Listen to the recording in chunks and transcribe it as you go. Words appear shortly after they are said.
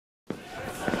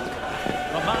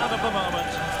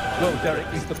Well, Derek,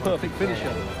 he's the perfect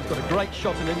finisher. He's got a great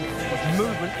shot in him, his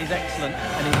movement is excellent,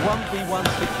 and in 1v1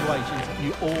 situations,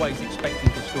 you always expect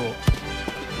him to score.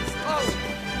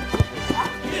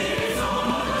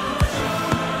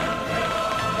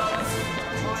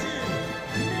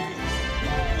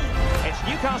 It's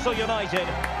Newcastle United.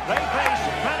 They face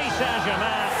Paris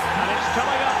Saint-Germain, and it's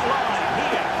coming up live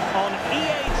here on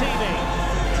EA TV.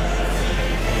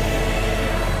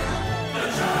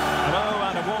 Hello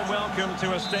and a warm welcome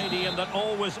to a stadium that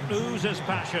always oozes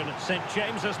passion, St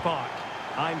James's Park.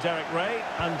 I'm Derek Ray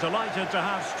and delighted to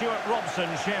have Stuart Robson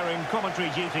sharing commentary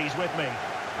duties with me.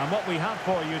 And what we have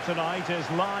for you tonight is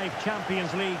live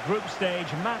Champions League group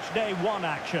stage match day 1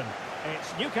 action.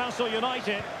 It's Newcastle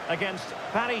United against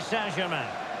Paris Saint-Germain.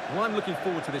 Well, I'm looking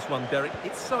forward to this one, Derek.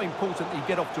 It's so important that you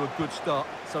get off to a good start.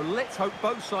 So let's hope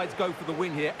both sides go for the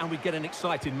win here and we get an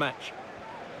exciting match.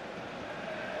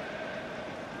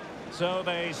 So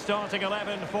the starting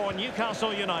 11 for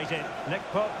Newcastle United. Nick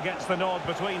Pope gets the nod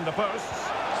between the posts.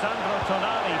 Sandro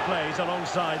Tonali plays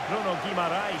alongside Bruno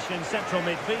Guimaraes in central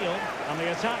midfield. And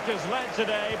the attack is led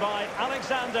today by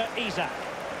Alexander Isak.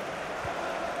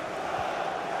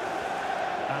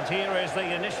 And here is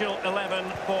the initial 11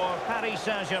 for Paris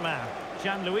Saint-Germain.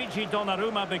 Gianluigi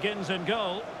Donnarumma begins in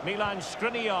goal. Milan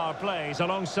Skriniar plays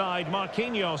alongside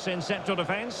Marquinhos in central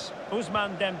defence.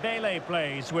 Ousmane Dembele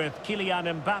plays with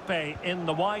Kylian Mbappe in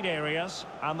the wide areas.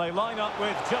 And they line up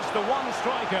with just the one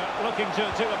striker looking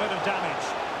to do a bit of damage.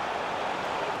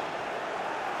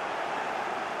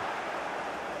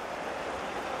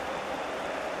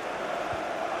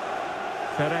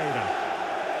 Ferreira.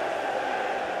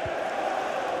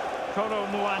 Kolo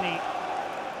Muani.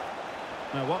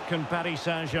 Now what can Paris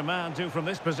Saint-Germain do from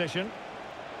this position?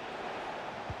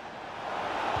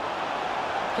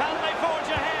 Can they forge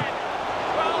ahead?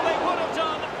 Well, they would have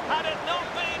done had it not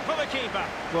been for the keeper.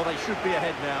 Well, they should be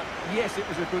ahead now. Yes, it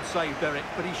was a good save, Derek,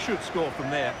 but he should score from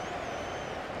there.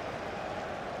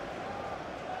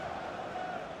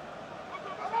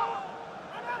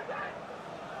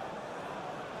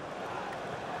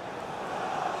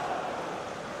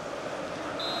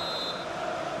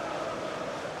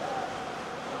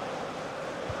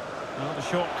 Well, the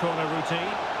short corner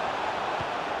routine.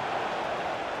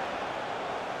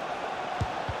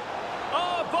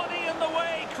 Oh, body in the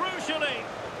way, crucially.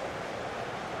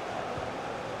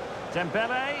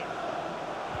 Dembele.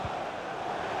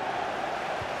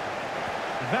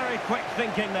 Very quick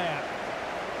thinking there.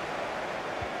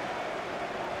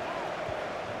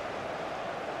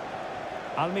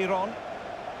 Almiron.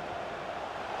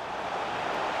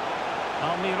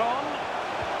 Almiron.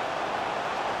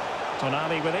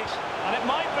 Tonali with it. And it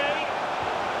might be.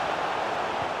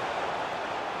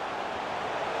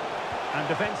 And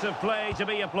defensive play to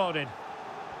be applauded.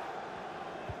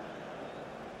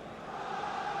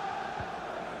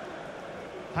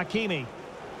 Hakimi.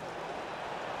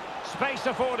 Space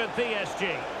afforded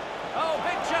PSG. Oh,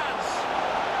 big chance.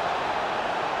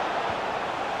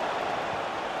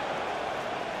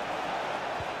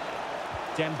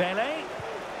 Dembele.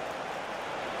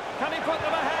 Can he put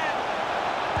them ahead?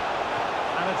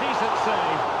 And a decent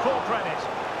save, full credit.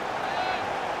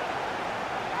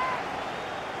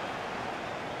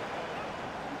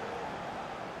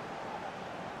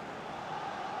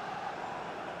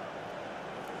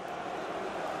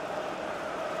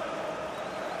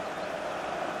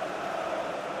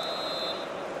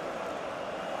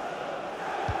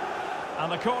 And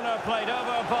the corner played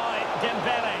over by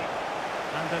Dembele.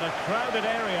 And in a crowded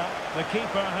area, the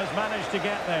keeper has managed to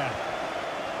get there.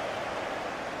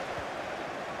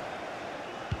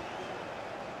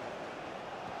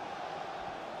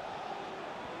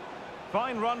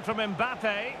 Fine run from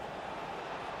Mbappe.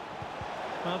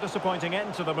 Well, disappointing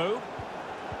end to the move.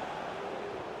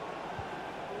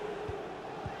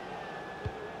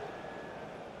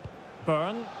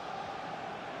 Burn.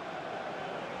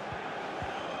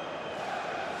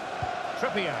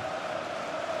 Trippier.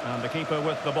 And the keeper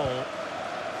with the ball.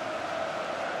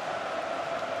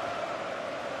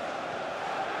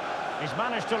 He's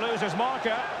managed to lose his marker.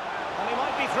 And he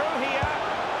might be through here.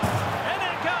 In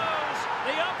it goes!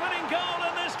 The opening goal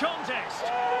in this contest.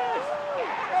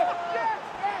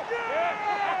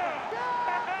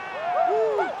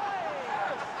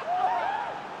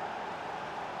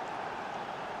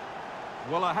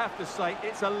 Well, I have to say,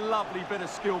 it's a lovely bit of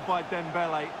skill by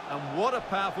Dembele. And what a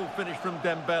powerful finish from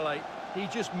Dembele. He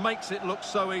just makes it look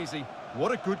so easy.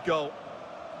 What a good goal.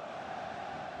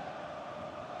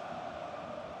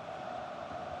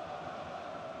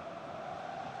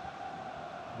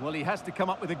 Well, he has to come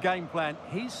up with a game plan.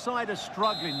 His side are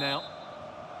struggling now.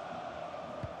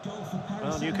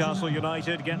 Well, Newcastle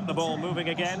United getting the ball moving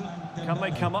again. Can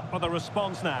they come up with a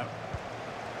response now?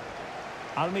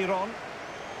 Almiron.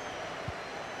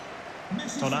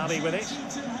 Tonali with it.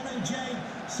 Hello, Jay.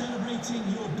 Celebrating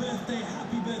your birthday.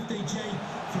 Happy birthday, Jay.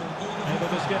 Able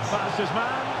to skip past his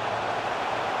man.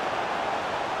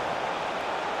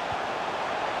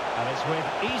 And it's with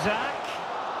Isak.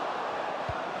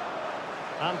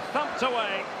 And thumped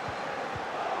away.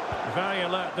 Very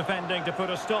alert defending to put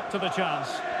a stop to the chance.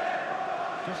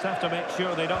 Just have to make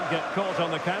sure they don't get caught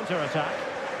on the counter-attack.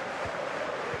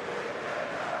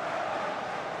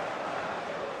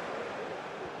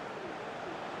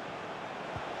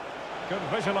 Good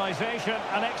visualisation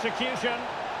and execution.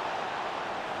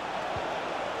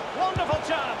 Wonderful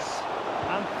chance.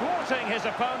 And thwarting his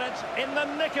opponent in the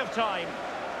nick of time.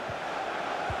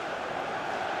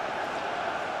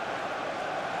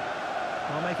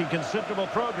 Well, making considerable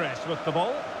progress with the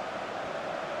ball.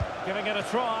 Giving it a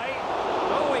try.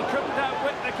 Oh, he couldn't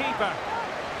outwit the keeper.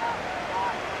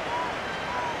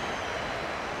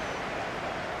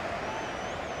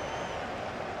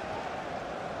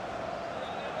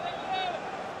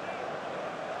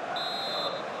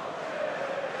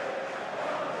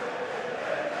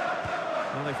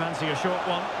 Well, they fancy a short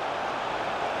one.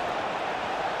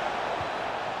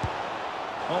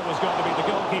 Always going to be the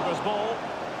goalkeeper's ball.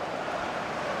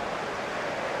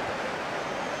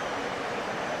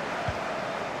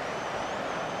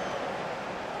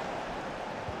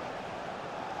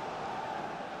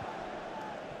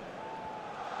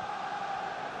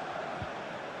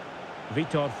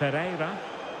 Vitor Ferreira.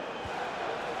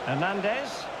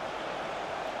 Hernandez.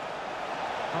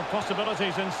 And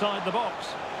possibilities inside the box.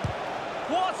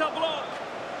 What a block!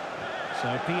 So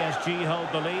PSG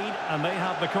hold the lead and they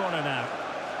have the corner now.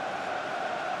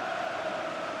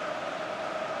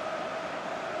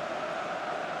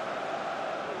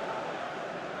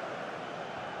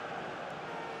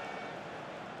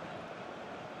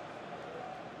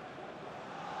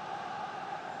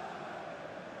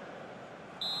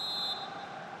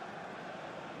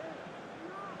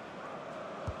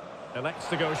 Elects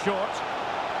to go short.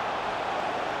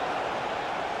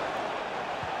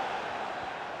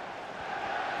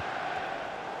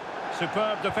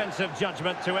 Superb defensive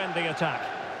judgment to end the attack.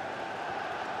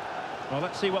 Well,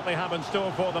 let's see what they have in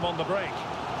store for them on the break.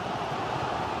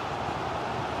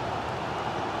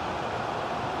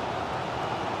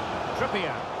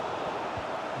 Trippier.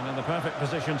 And in the perfect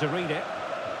position to read it.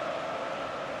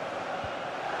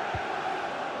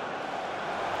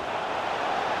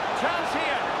 Chance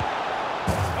here.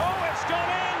 Oh, it's gone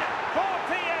in for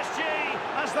PSG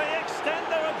as they extend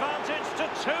their advantage to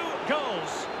 2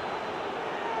 goals.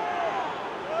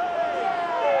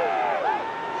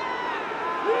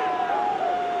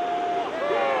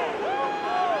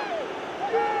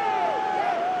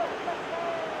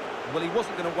 Well, he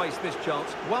wasn't going to waste this chance.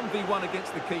 1v1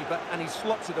 against the keeper, and he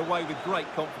slots it away with great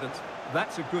confidence.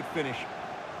 That's a good finish.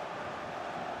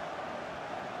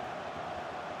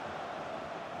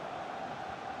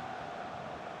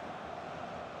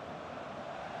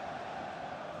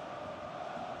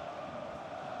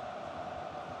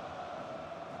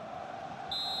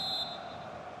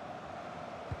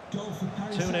 Goal for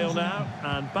Paris 2-0 now,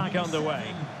 and back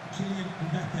underway.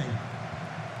 Mbappe.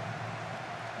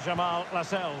 Jamal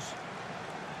Lascelles.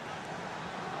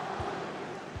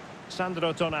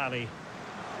 Sandro Tonali.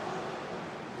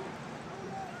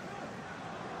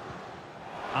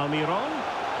 Almiron.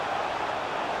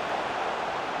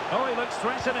 Oh, he looks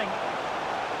threatening.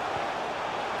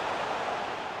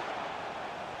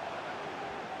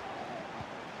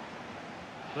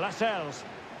 Lascelles.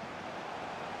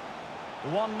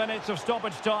 1 minute of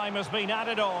stoppage time has been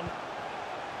added on.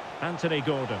 Anthony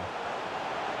Gordon.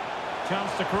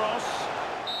 Chance to cross.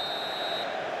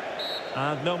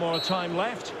 And no more time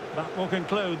left. That will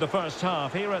conclude the first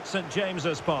half here at St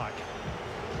James's Park.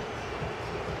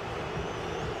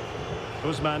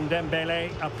 Ousmane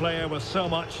Dembele, a player with so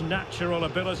much natural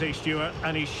ability, Stuart,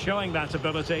 and he's showing that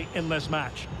ability in this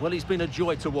match. Well, he's been a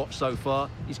joy to watch so far.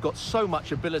 He's got so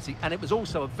much ability, and it was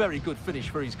also a very good finish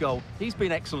for his goal. He's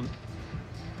been excellent.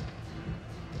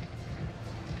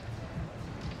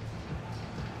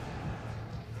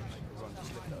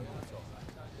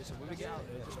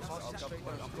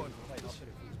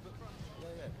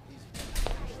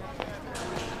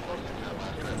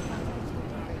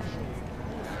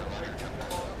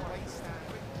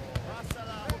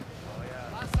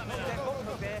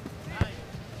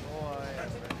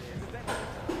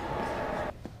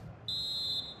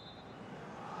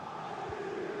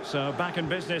 So back in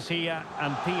business here,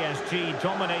 and PSG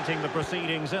dominating the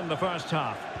proceedings in the first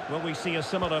half. Will we see a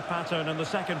similar pattern in the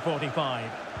second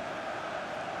 45?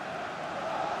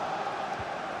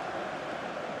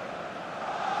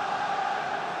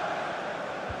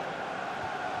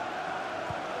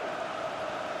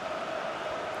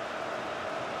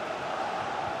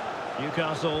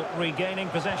 Newcastle regaining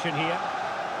possession here.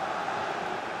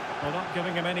 Well, not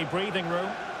giving him any breathing room.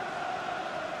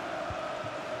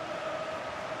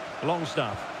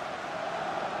 Longstaff.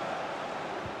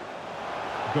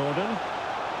 Gordon.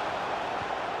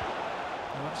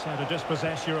 Well, that's how to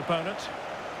dispossess your opponent.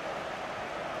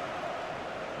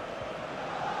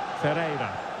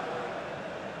 Ferreira.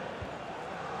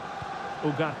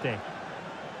 Ugarte.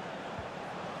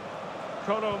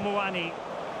 Kolo Muani.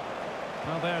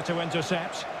 Well, there to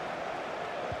intercept.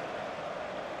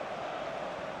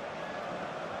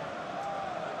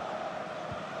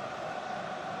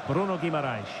 Bruno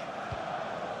Guimaraes.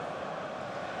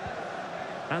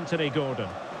 Anthony Gordon.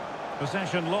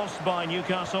 Possession lost by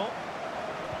Newcastle.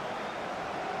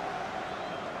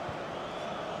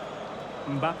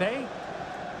 Mbappe.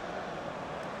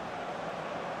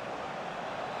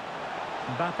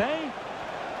 Mbappe.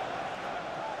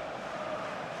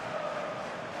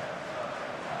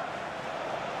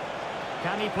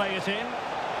 Can he play it in?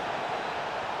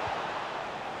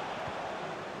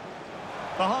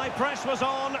 The high press was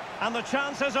on, and the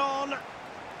chance is on.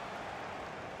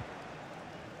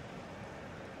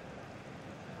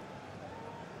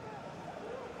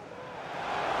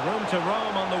 Room to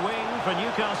roam on the wing for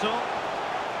Newcastle.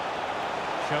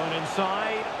 Shown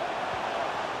inside.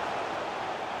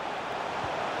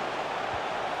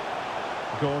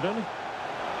 Gordon.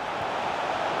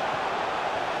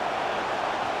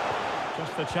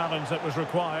 Just the challenge that was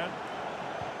required.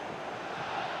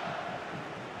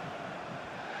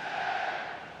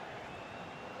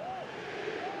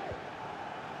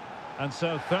 And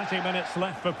so 30 minutes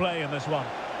left for play in this one.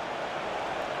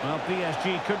 Well,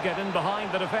 PSG could get in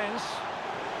behind the defence.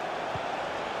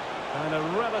 And a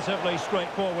relatively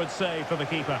straightforward save for the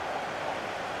keeper.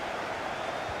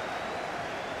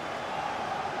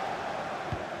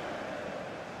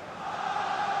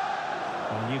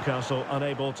 Well, Newcastle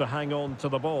unable to hang on to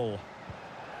the ball.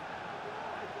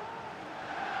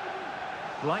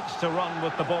 Likes to run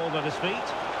with the ball at his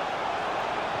feet.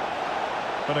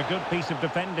 But a good piece of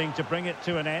defending to bring it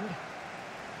to an end.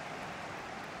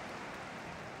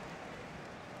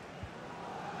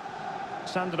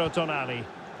 Sandro Tonali.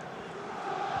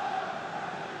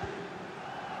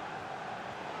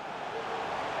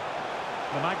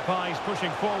 The Magpies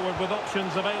pushing forward with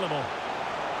options available.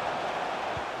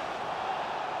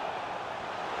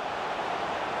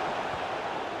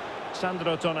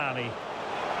 Sandro Tonali.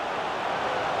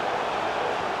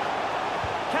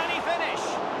 Can he finish?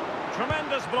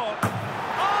 Tremendous block. Oh,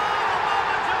 a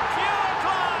moment of pure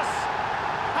class!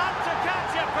 Had to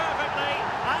catch it perfectly,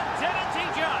 and didn't he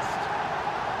just?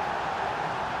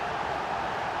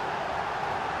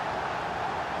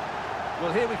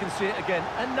 Well, here we can see it again,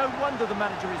 and no wonder the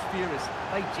manager is furious.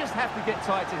 They just have to get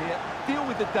tighter here, deal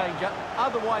with the danger,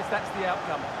 otherwise that's the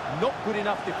outcome. Not good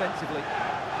enough defensively.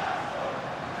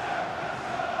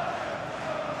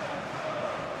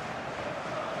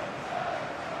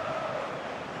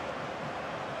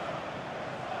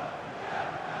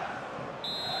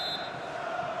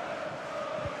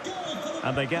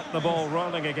 And they get the ball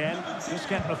rolling again. Just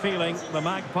get the feeling the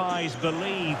Magpies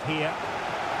believe here.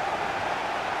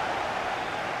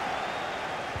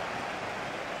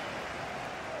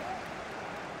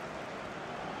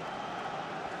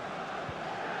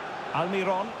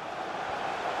 Almiron.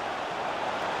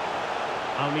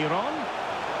 Almiron.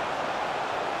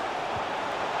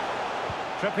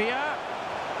 Trippier.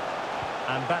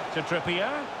 And back to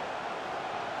Trippier.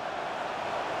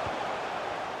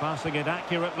 Passing it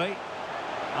accurately.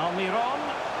 Almiron.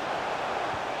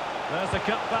 There's the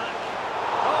cutback.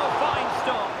 Oh, fine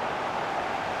stop.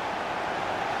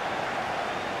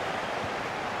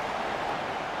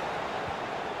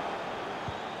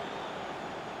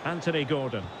 Anthony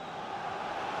Gordon.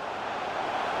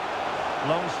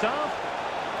 Longstaff.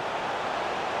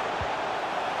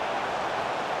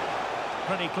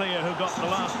 Pretty clear who got the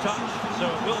last touch, so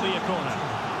it will be a corner.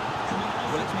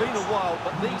 Well, it's been a while,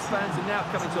 but these fans are now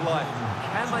coming to life.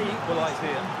 Can they equalise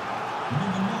here?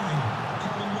 Number 9,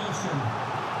 Callum Wilson.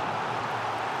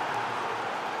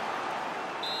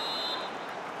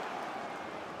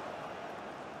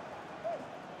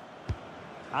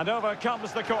 And over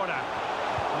comes the corner.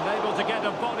 Unable to get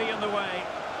a body in the way.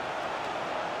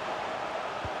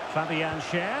 Fabian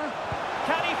Schär.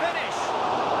 Can he finish?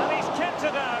 And he's kept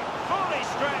it out, fully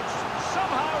stretched,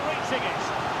 somehow reaching it.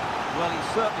 Well, he's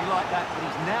certainly like that, but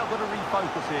he's now got to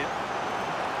refocus here.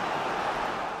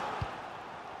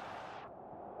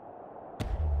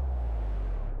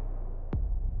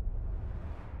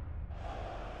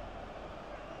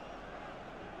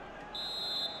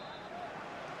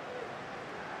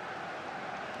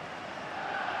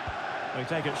 They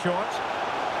take it short.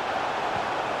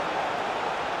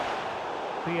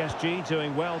 PSG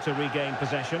doing well to regain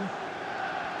possession.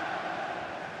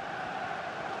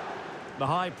 The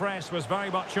high press was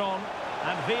very much on,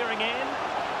 and veering in.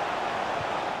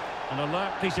 An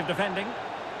alert piece of defending.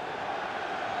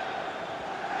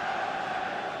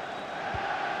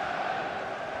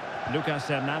 Lucas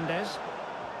Hernandez.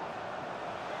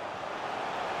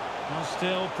 Well,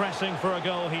 still pressing for a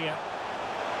goal here.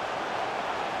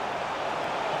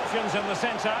 Options in the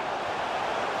centre.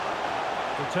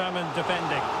 Determined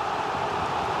defending.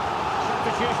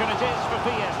 Substitution it is for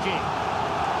PSG.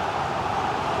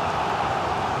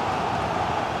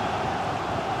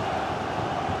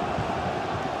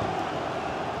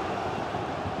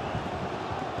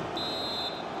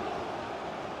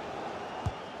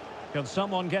 Can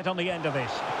someone get on the end of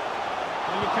this?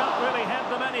 Well, you can't really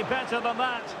head them any better than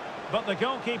that. But the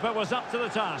goalkeeper was up to the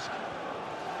task.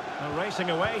 They're racing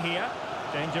away here.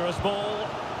 Dangerous ball.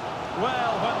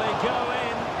 Well, when they go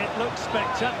in, it looks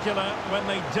spectacular. When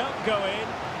they don't go in,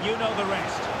 you know the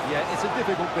rest. Yeah, it's a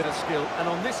difficult bit of skill. And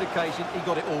on this occasion, he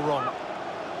got it all wrong.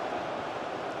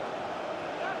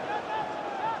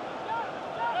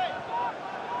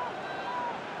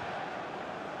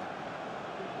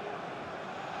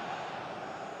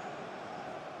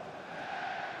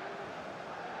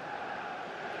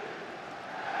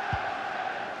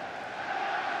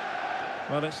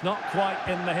 Well, it's not quite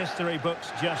in the history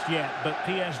books just yet, but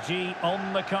PSG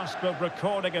on the cusp of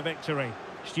recording a victory.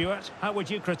 Stuart, how would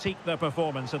you critique their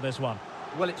performance in this one?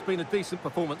 Well, it's been a decent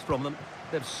performance from them.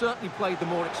 They've certainly played the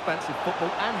more expansive football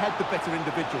and had the better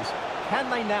individuals. Can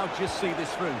they now just see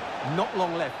this through? Not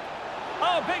long left.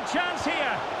 Oh, big chance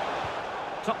here!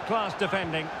 Top-class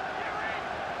defending.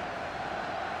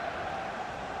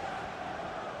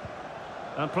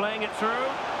 And playing it through,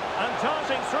 and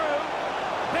darting through.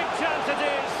 Big chance it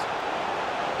is.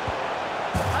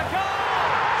 A goal!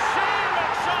 Sheer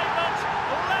excitement!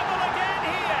 Level again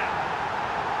here.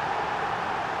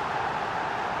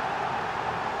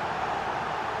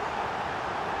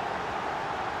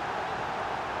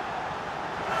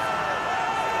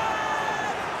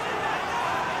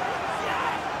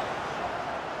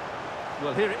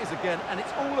 Well, here it is again, and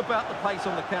it's all about the pace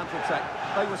on the counter-attack.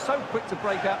 They were so quick to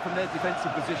break out from their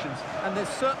defensive positions, and there's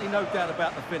certainly no doubt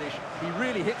about the finish. He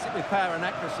really hits it with power and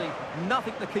accuracy.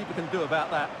 Nothing the keeper can do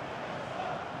about that.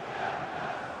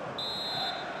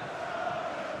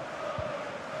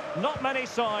 Not many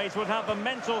sides would have the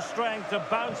mental strength to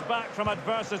bounce back from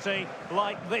adversity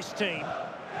like this team.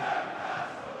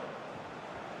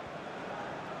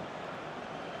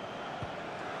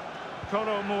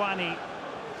 Kolo Muani.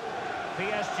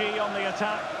 PSG on the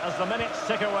attack as the minutes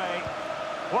tick away.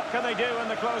 What can they do in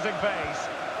the closing phase?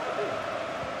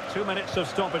 2 minutes of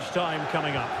stoppage time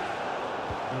coming up.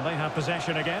 And they have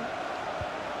possession again.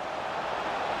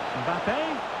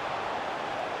 Mbappe.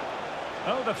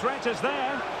 Oh, the threat is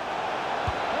there.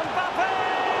 Mbappe!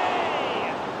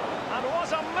 And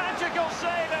what a magical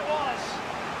save it was!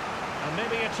 And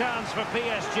maybe a chance for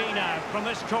PSG now from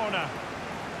this corner.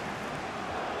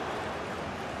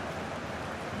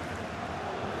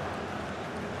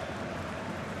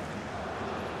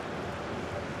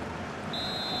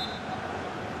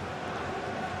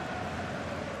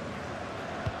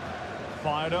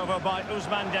 Fired over by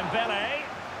Dembele.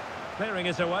 Clearing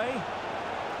it away.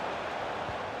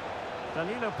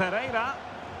 Danilo Pereira.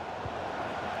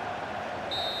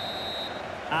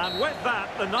 And with that,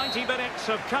 the 90 minutes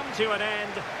have come to an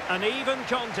end. An even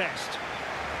contest.